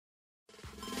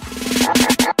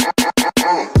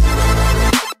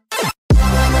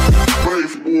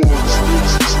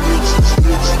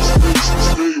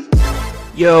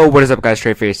Yo, what is up guys,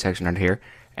 Straight Face Section on here,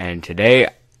 and today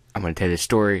I'm going to tell you the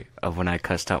story of when I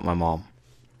cussed out my mom.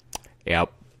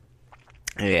 Yep.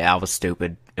 Yeah, I was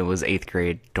stupid. It was 8th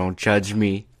grade. Don't judge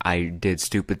me. I did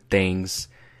stupid things.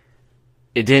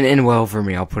 It didn't end well for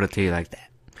me, I'll put it to you like that.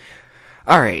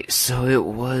 Alright, so it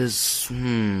was, I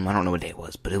don't know what day it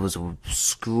was, but it was a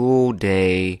school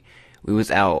day. We was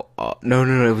out, no,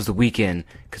 it was the weekend,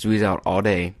 because we was out all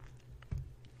day.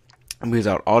 We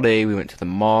went to the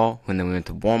mall, and then we went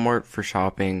to Walmart for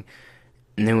shopping,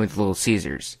 and then we went to Little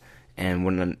Caesars. And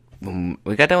when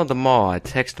we got done with the mall, I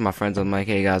texted my friends, I'm like,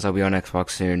 hey guys, I'll be on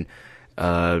Xbox soon,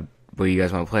 what do you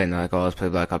guys want to play? And they're like, oh, let's play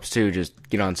Black Ops 2, just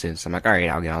get on soon. So I'm like, alright,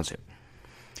 I'll get on soon.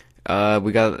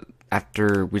 We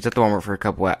was at the Walmart for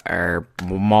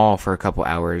mall for a couple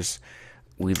hours.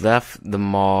 We left the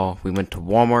mall, we went to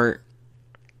Walmart,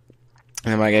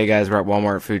 and I'm like, hey guys, we're at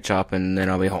Walmart food shopping, and then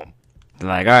I'll be home. They're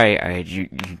like, alright, you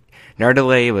no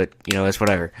delay, but, it's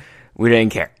whatever. We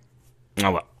didn't care.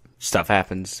 Oh well, stuff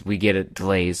happens, we get it,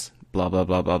 delays, blah, blah,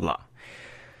 blah, blah, blah.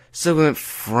 So we went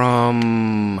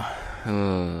from,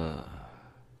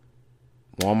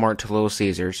 Walmart to Little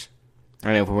Caesars. I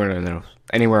don't know if we went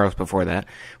anywhere else before that.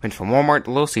 Went from Walmart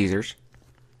to Little Caesars.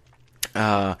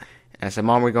 And I said,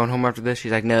 Mom, we going home after this?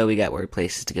 She's like, no, we got weird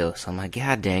places to go. So I'm like,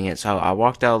 God dang it. So I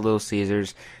walked out of Little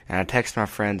Caesars, and I texted my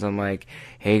friends. I'm like,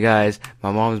 hey guys,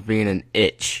 my mom's being an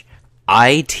itch.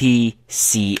 I-T-C-H.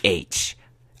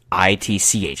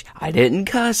 I-T-C-H. I didn't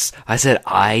cuss. I said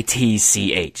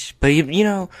I-T-C-H. But,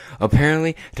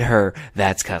 apparently, to her,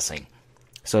 that's cussing.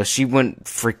 So she went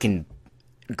freaking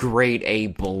grade A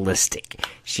ballistic.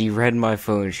 She read my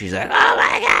phone. She's like, oh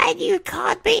my God, you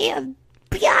called me a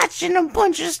biatch and a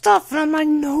bunch of stuff. And I'm like,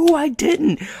 no, I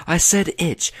didn't. I said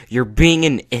itch. You're being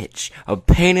an itch. A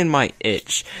pain in my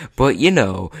itch. But, you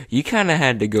kind of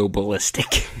had to go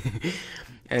ballistic.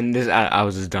 And I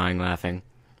was just dying laughing.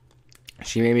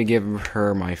 She made me give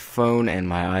her my phone and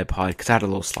my iPod, because I had a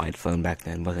little slide phone back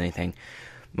then, wasn't anything.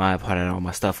 My iPod had all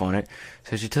my stuff on it.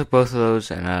 So she took both of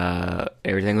those, and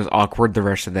everything was awkward the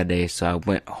rest of that day, so I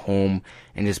went home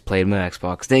and just played my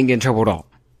Xbox. Didn't get in trouble at all.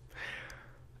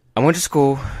 I went to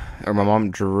school, or my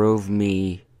mom drove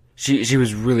me. She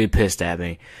was really pissed at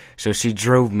me, so she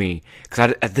drove me,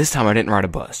 because at this time I didn't ride a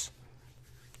bus.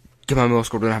 Because my middle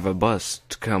school didn't have a bus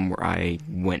to come where I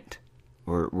went,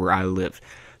 or where I lived.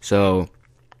 So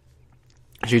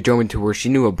she drove me to where she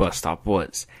knew a bus stop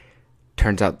was.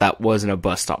 Turns out that wasn't a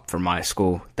bus stop for my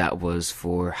school. That was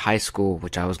for high school,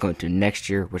 which I was going to next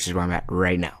year, which is where I'm at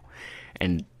right now.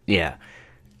 And yeah,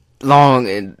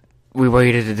 and we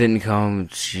waited, it didn't come.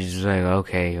 She's like,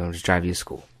 okay, I'll just drive you to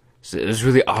school. So it was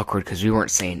really awkward because we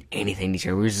weren't saying anything to each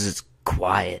other. We were just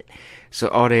quiet. So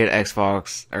all day at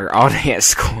Xbox, or all day at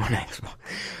school on Xbox,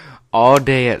 all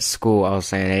day at school, I was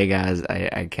saying, hey guys,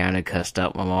 I kind of cussed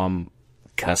out. My mom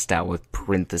cussed out with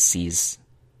parentheses,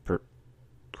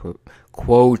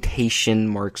 quotation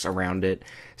marks around it,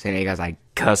 saying, hey guys, I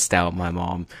cussed out my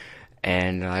mom.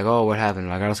 And they're like, oh, what happened?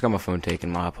 Like, I just got my phone taken,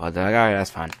 my iPod. They're like, alright, that's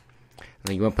fine.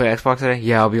 Like, you want to play Xbox today?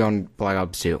 Yeah, I'll be on Black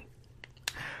Ops 2.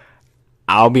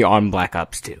 I'll be on Black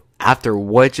Ops 2. After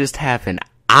what just happened,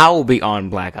 I'll be on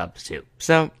Black Ops 2.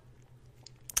 So,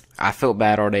 I felt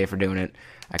bad all day for doing it.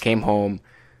 I came home,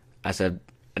 I said,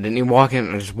 I didn't even walk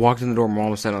in, I just walked in the door,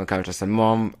 Mom was sitting on the couch, I said,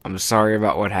 Mom, I'm sorry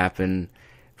about what happened,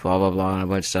 blah, blah, blah, and a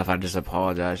bunch of stuff, I just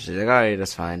apologized. She's like, alright,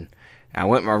 that's fine. And I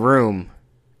went in my room,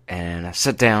 and I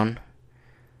sat down,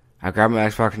 I grabbed my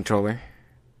Xbox controller,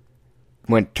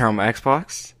 went to turn on my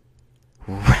Xbox,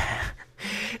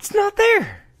 it's not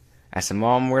there. I said,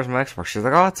 Mom, where's my Xbox? She's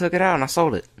like, oh, I took it out and I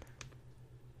sold it.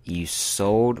 You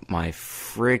sold my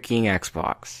freaking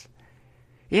Xbox.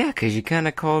 Yeah, because you kind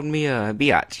of called me a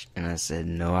biatch. And I said,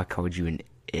 no, I called you an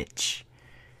itch.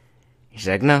 She's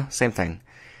like, no, same thing.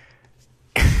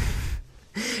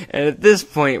 And at this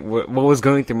point, what was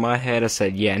going through my head, I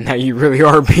said, yeah, now you really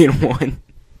are being one.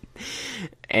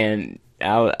 And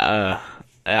I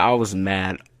was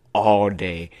mad all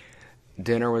day.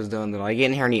 Dinner was done. They're like, get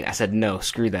in here and eat. I said, no,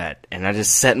 screw that. And I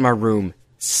just sat in my room,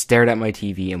 stared at my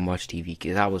TV, and watched TV,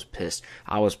 because I was pissed.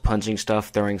 I was punching stuff,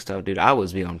 throwing stuff. Dude, I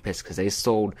was beyond pissed, because they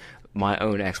sold my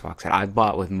own Xbox that I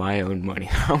bought with my own money.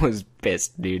 I was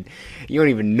pissed, dude. You don't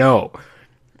even know.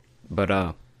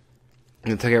 But,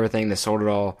 they took everything, they sold it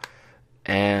all,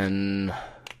 and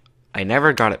I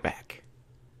never got it back.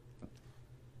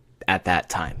 At that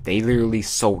time. They literally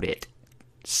sold it.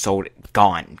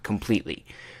 Gone, completely.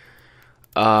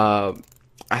 I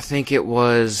think it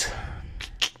was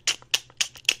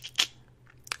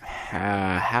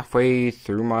halfway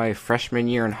through my freshman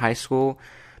year in high school,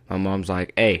 my mom's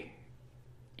like, "Hey,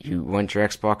 you want your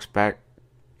Xbox back?"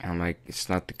 And I'm like, "It's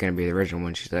not going to be the original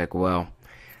one." She's like, "Well,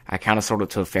 I kind of sold it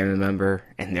to a family member,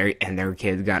 and their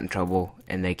kid got in trouble,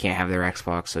 and they can't have their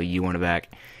Xbox, so you want it back."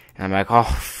 And I'm like, "Oh,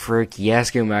 frick,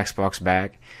 yes, give me my Xbox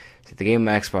back." So they gave me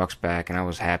my Xbox back, and I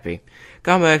was happy.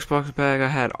 Got my Xbox back. I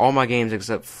had all my games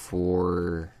except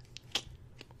for, I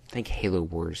think Halo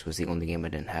Wars was the only game I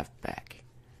didn't have back.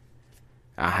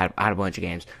 I had a bunch of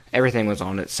games. Everything was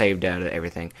on it, saved data,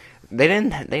 everything. They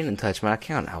didn't touch my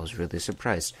account. I was really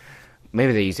surprised.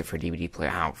 Maybe they used it for DVD player.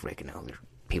 I don't freaking know.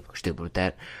 People are stupid with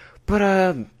that. But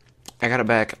I got it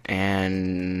back,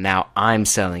 and now I'm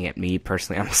selling it. Me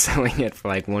personally, I'm selling it for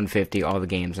like $150, all the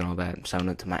games and all that. I'm selling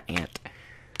it to my aunt.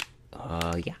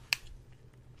 Yeah.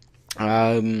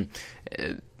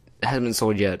 It hasn't been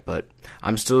sold yet, but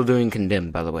I'm still doing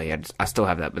Condemned, by the way. I still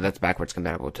have that, but that's backwards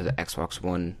compatible to the Xbox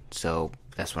One, so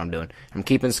that's what I'm doing. I'm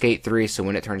keeping Skate 3, so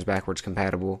when it turns backwards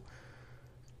compatible,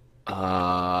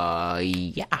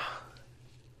 yeah.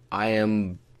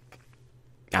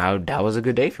 That was a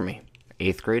good day for me.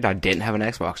 8th grade, I didn't have an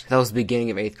Xbox. That was the beginning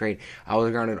of 8th grade. I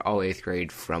was grounded all 8th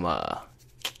grade from,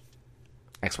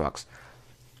 Xbox.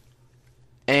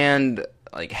 And,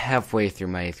 like, halfway through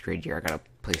my 8th grade year, I got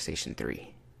a PlayStation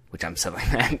 3, which I'm selling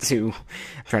that to.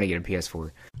 I'm trying to get a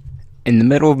PS4. In the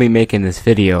middle of me making this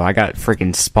video, I got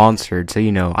freaking sponsored, so,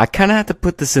 you know, I kind of have to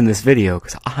put this in this video,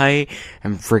 because I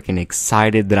am freaking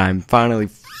excited that I'm finally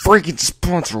freaking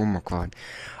sponsored. Oh my god.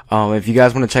 If you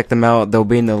guys want to check them out, they'll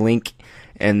be in the link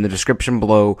in the description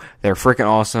below. They're freaking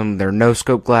awesome. They're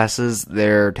no-scope glasses.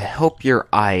 They're to help your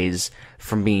eyes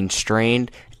from being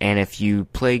strained, and if you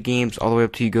play games all the way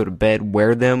up till you go to bed,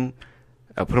 wear them.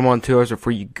 Put them on 2 hours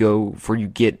before you go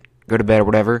to bed or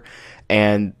whatever,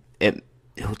 and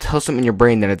it'll tell something in your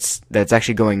brain that it's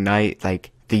actually going night.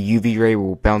 Like the UV ray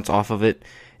will bounce off of it,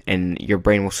 and your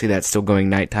brain will see that still going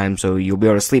nighttime, so you'll be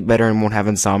able to sleep better and won't have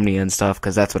insomnia and stuff,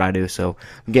 because that's what I do, so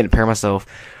I'm getting a pair myself.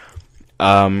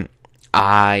 How am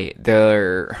I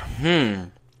going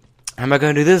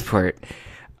to do this part?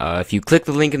 If you click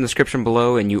the link in the description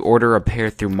below and you order a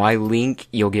pair through my link,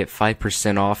 you'll get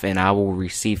 5% off, and I will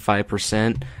receive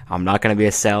 5%. I'm not going to be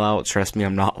a sellout, trust me,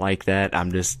 I'm not like that.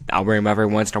 I'll wear them every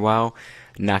once in a while.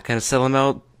 Not going to sell them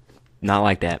out, not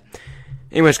like that.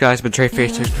 Anyways, guys, been Trey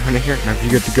Face, thanks for being here, and I'm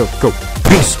good to go.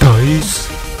 Peace,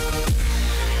 guys!